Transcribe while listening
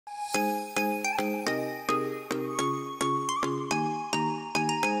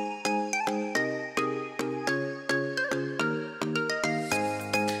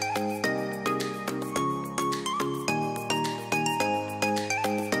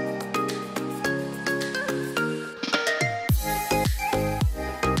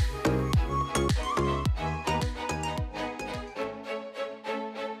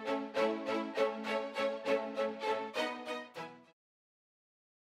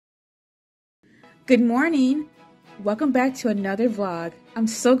Good morning! Welcome back to another vlog. I'm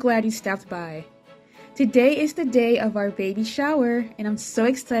so glad you stopped by. Today is the day of our baby shower and I'm so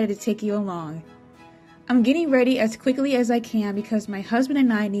excited to take you along. I'm getting ready as quickly as I can because my husband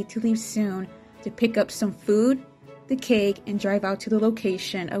and I need to leave soon to pick up some food, the cake, and drive out to the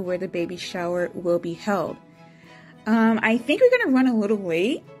location of where the baby shower will be held. I think we're gonna run a little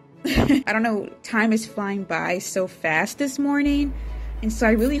late. I don't know, time is flying by so fast this morning. And so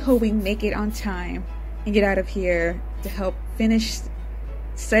I really hope we make it on time and get out of here to help finish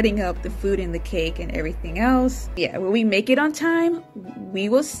setting up the food and the cake and everything else. Yeah, will we make it on time? We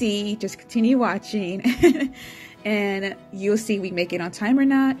will see. Just continue watching and you'll see if we make it on time or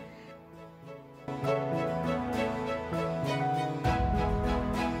not.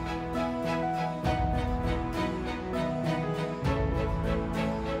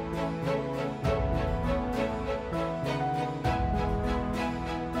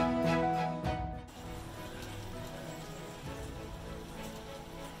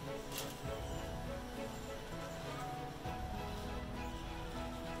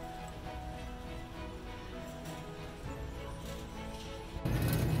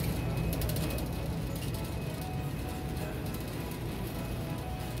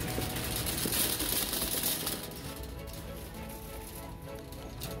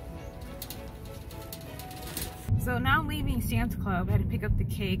 So now I'm leaving Sam's Club. I had to pick up the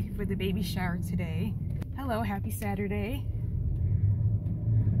cake for the baby shower today. Hello, happy Saturday.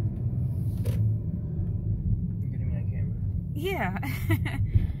 You getting me on camera? Yeah.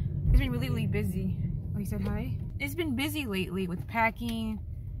 It's been really busy. Oh, you said hi? It's been busy lately with packing.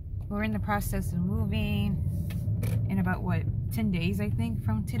 We're in the process of moving in about, what, 10 days, I think,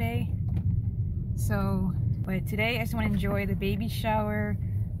 from today. So, but today I just want to enjoy the baby shower.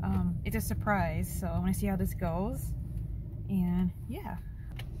 It's a surprise, so I want to see how this goes. And yeah.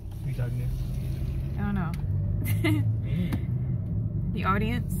 Who are you talking I don't know. The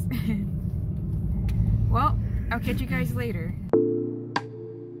audience. Well, I'll catch you guys later.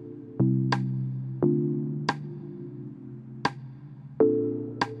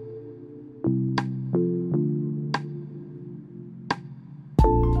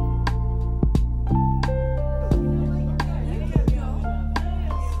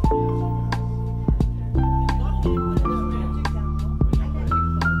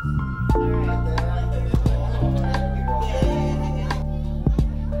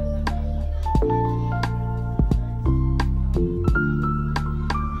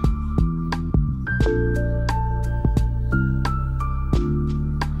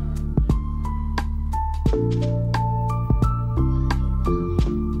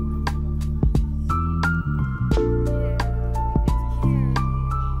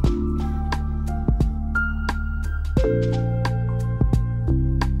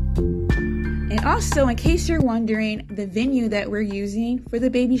 Also, in case you're wondering, the venue that we're using for the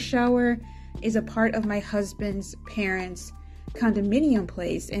baby shower is a part of my husband's parents' condominium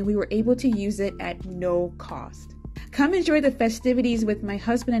place, and we were able to use it at no cost. Come enjoy the festivities with my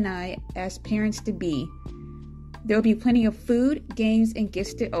husband and I as parents-to-be. There will be plenty of food, games, and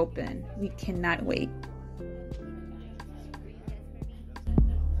gifts to open. We cannot wait.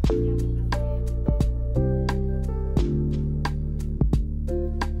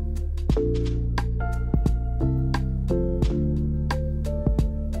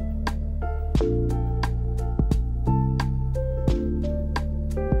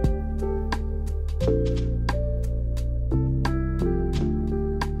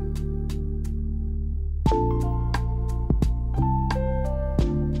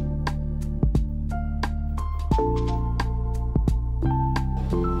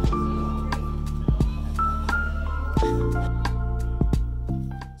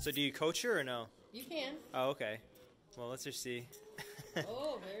 So do you coach her or no? You can. Oh, okay. Well, let's just see.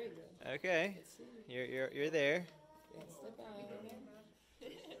 Oh, very good. Okay. You're there. That's the bottom.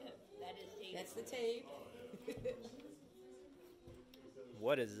 That's the tape.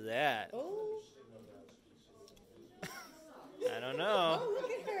 What is that? Oh. I don't know. Oh,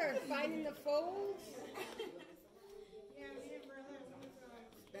 look at her finding the folds.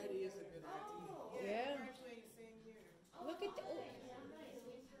 That is a good idea. Yeah. Look at the. Oh.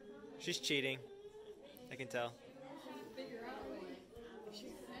 She's cheating. I can tell.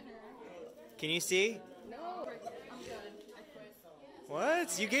 Can you see? No.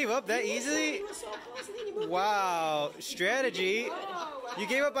 What? You gave up that easily? Wow. Strategy. You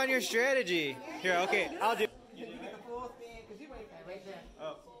gave up on your strategy. Here, okay. I'll do.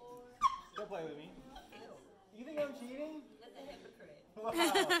 Oh. Don't play with me. You think I'm cheating? Wow. I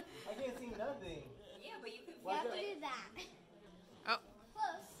can't see nothing. Yeah, but you can feel it. Oh.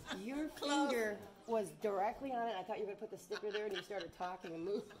 Your finger was directly on it. I thought you were gonna put the sticker there, and you started talking and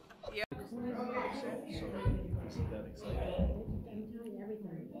moving. Yeah.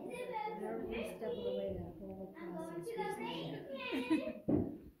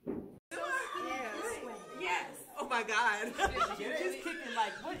 Yes. Oh my God. She's kicking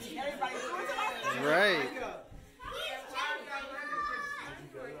like what? Everybody doing Right.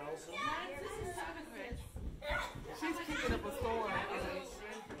 She's kicking up a storm.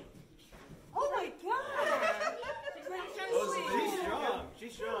 Oh my God. She's strong.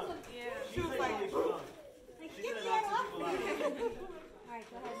 She's strong. Yeah. She was like, She's strong. She's gonna knock some people out. Alright,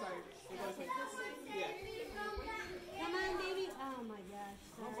 go ahead. Come on, baby. Oh my gosh,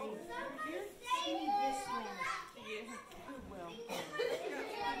 sorry. See this way.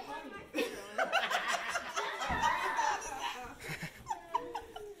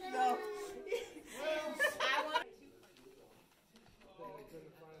 no.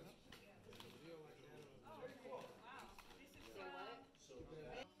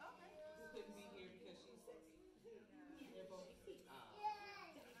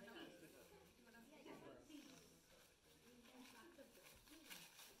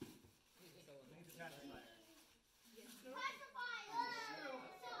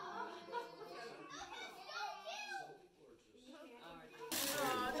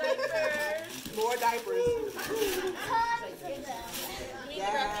 More diapers.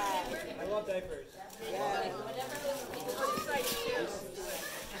 Yeah. I love diapers. Yeah.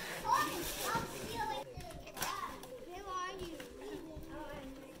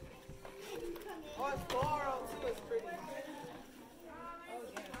 Oh, it's floral too. It's pretty.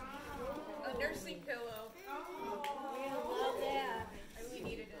 A nursing pillow. Love that. We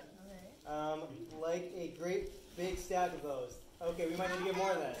needed it. Like a great big stack of those. Okay, we might need to get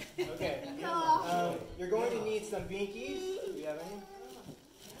more of that. Okay. You're going to need some binkies. Do you have any?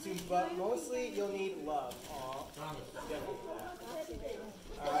 But mostly you'll need love. Aww.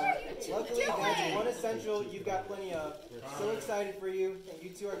 Luckily, that's one essential you've got plenty of. So excited for you, and you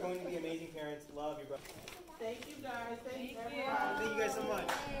two are going to be amazing parents. Love your brother. Thank you guys. Thank you. Thank you guys so much.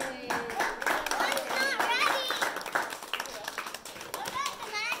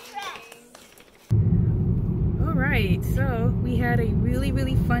 Alright, so we had a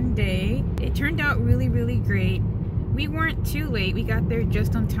really fun day. It turned out really great. We weren't too late. We got there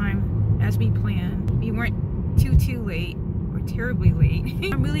just on time as we planned. We weren't too late or terribly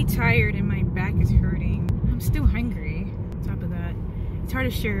late. I'm really tired and my back is hurting. I'm still hungry. On top of that, it's hard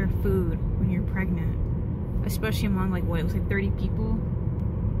to share food when you're pregnant, especially among like what, it was like 30 people?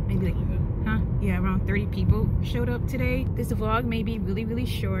 Maybe like, huh? Yeah, around 30 people showed up today. This vlog may be really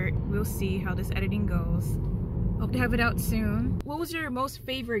short. We'll see how this editing goes. Hope to have it out soon. What was your most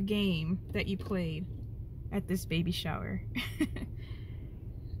favorite game that you played at this baby shower?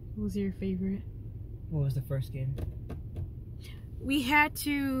 What was your favorite? What was the first game? We had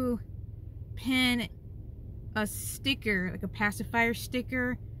to pin a sticker, like a pacifier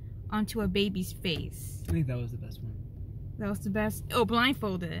sticker, onto a baby's face. I think that was the best one. That was the best. Oh,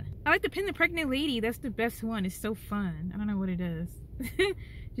 blindfolded. I like to pin the pregnant lady. That's the best one. It's so fun. I don't know what it is.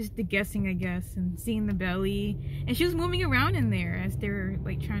 Just the guessing, I guess, and seeing the belly. And she was moving around in there as they were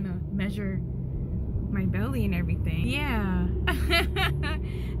like trying to measure my belly and everything. Yeah.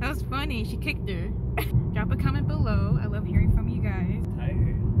 That was funny. She kicked her. Drop a comment below. I love hearing from you.